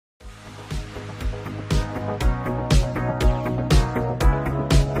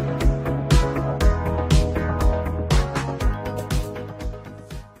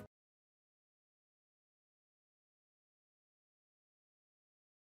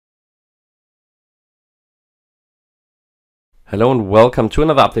Hello and welcome to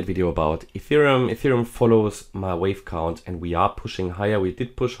another update video about Ethereum. Ethereum follows my wave count and we are pushing higher. We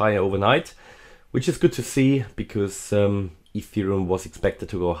did push higher overnight, which is good to see because Ethereum was expected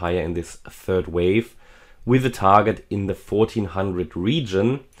to go higher in this third wave with a target in the 1400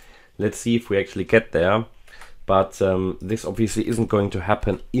 region. Let's see if we actually get there. But this obviously isn't going to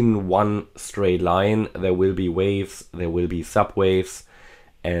happen in one straight line. There will be waves, there will be subwaves,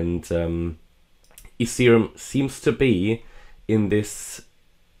 and Ethereum seems to be in this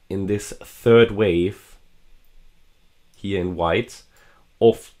third wave here in white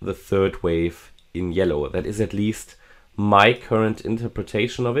of the third wave in yellow. That is at least my current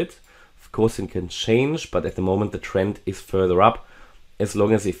interpretation of it. Of course it can change, but at the moment the trend is further up as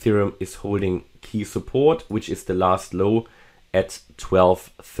long as Ethereum is holding key support, which is the last low at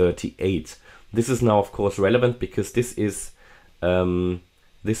 1238. This is now of course relevant because this is the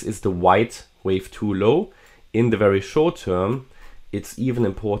white wave 2 low. In the very short term, it's even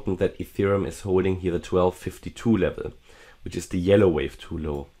important that Ethereum is holding here the 1252 level, which is the yellow wave 2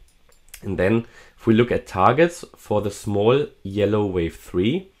 low. And then if we look at targets for the small yellow wave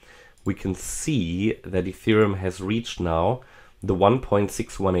 3, we can see that Ethereum has reached now the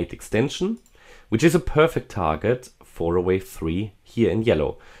 1.618 extension, which is a perfect target for a wave 3 here in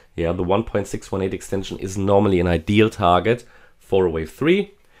yellow. Yeah, the 1.618 extension is normally an ideal target for a wave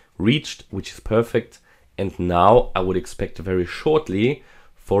 3, reached, which is perfect. And now I would expect very shortly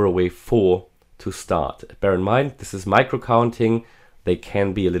for a wave 4 to start. Bear in mind, this is micro counting. They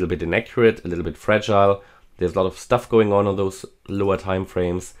can be a little bit inaccurate, a little bit fragile. There's a lot of stuff going on those lower time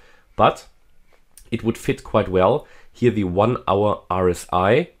frames, but it would fit quite well. Here the 1 hour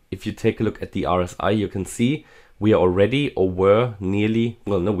RSI. If you take a look at the RSI, you can see we are already or were nearly,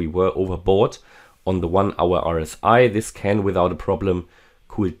 well, no, we were overbought on the 1 hour RSI. This can without a problem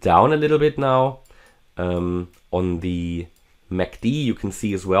cool down a little bit now. On the MACD, you can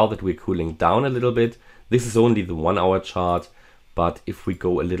see as well that we're cooling down a little bit. This is only the 1 hour chart, but if we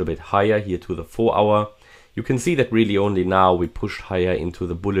go a little bit higher here to the 4 hour, you can see that really only now we pushed higher into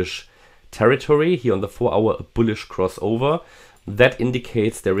the bullish territory. Here on the 4 hour, a bullish crossover. That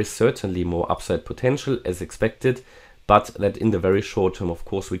indicates there is certainly more upside potential as expected, but that in the very short term, of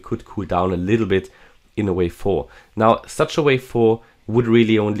course, we could cool down a little bit in a wave 4. Now, such a wave 4 would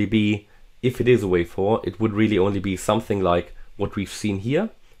really only be, if it is a wave 4, it would really only be something like what we've seen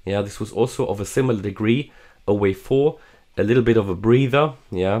here. Yeah, this was also of a similar degree, a wave 4, a little bit of a breather.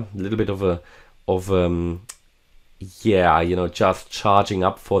 Yeah, a little bit yeah, you know, just charging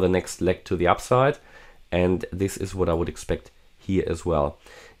up for the next leg to the upside. And this is what I would expect here as well.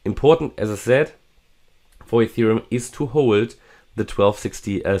 Important, as I said, for Ethereum is to hold the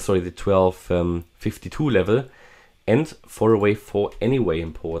 1252 level. And for a wave 4 anyway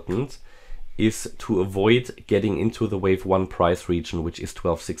important is to avoid getting into the wave 1 price region, which is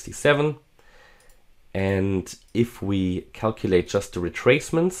 1267. And if we calculate just the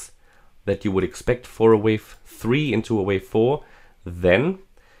retracements that you would expect for a wave 3 into a wave 4, then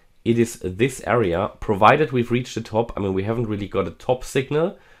it is this area, provided we've reached the top. I mean, we haven't really got a top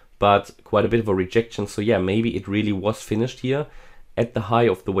signal, but quite a bit of a rejection. So yeah, maybe it really was finished here at the high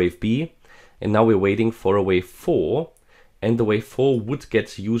of the wave B. And now we're waiting for a wave 4. And the wave 4 would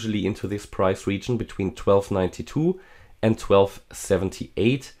get usually into this price region between 1292 and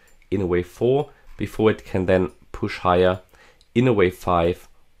 1278 in a wave 4 before it can then push higher in a wave 5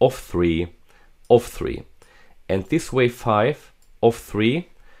 of 3 of 3. And this wave 5 of 3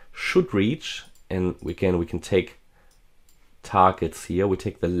 should reach, and again we can take targets here. We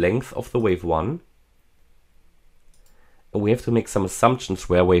take the length of the wave 1. And we have to make some assumptions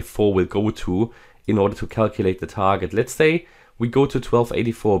where wave 4 will go to in order to calculate the target. Let's say we go to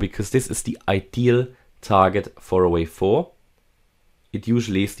 1284 because this is the ideal target for a wave 4. It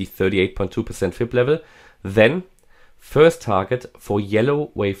usually is the 38.2% fib level. Then first target for yellow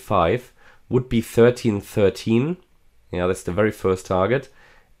wave 5 would be 1313. Yeah, that's the very first target.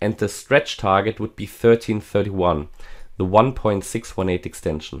 And the stretch target would be 1331, the 1.618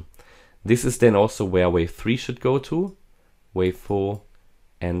 extension. This is then also where wave 3 should go to. Wave 4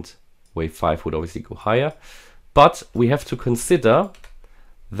 and wave 5 would obviously go higher. But we have to consider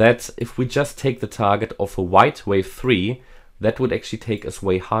that if we just take the target of a white wave 3, that would actually take us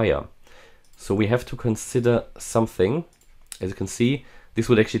way higher. So we have to consider something. As you can see, this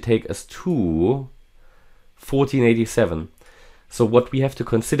would actually take us to 1487. So what we have to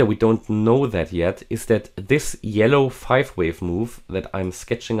consider, we don't know that yet, is that this yellow 5 wave move that I'm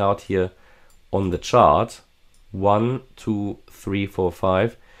sketching out here on the chart, 1, 2, 3, 4,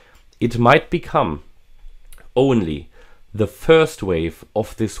 5, it might become only the first wave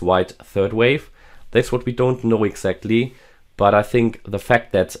of this white third wave. That's what we don't know exactly, but I think the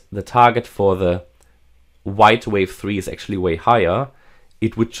fact that the target for the white wave 3 is actually way higher,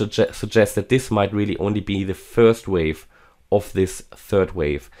 it would suggest that this might really only be the first wave of this third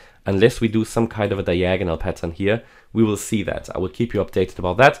wave. Unless we do some kind of a diagonal pattern here, we will see that. I will keep you updated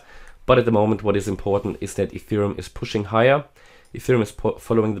about that. But at the moment, what is important is that Ethereum is pushing higher. Ethereum is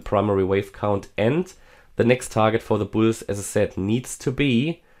following the primary wave count, and the next target for the bulls, as I said, needs to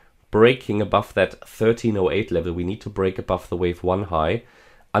be breaking above that 1308 level. We need to break above the wave 1 high.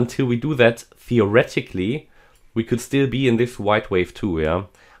 Until we do that, theoretically, we could still be in this white wave 2, yeah?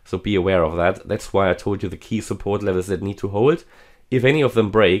 So be aware of that. That's why I told you the key support levels that need to hold. If any of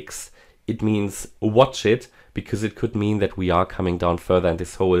them breaks, it means watch it, because it could mean that we are coming down further and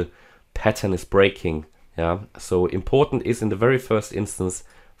this whole pattern is breaking, yeah? So important is in the very first instance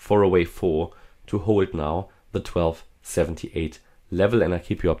for a wave 4 to hold now the 1278 level, and I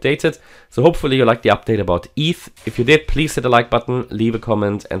keep you updated. So hopefully you liked the update about ETH. If you did, please hit the like button, leave a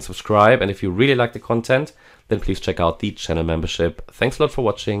comment and subscribe. And if you really like the content, then please check out the channel membership. Thanks a lot for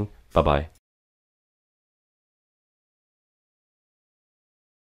watching. Bye bye.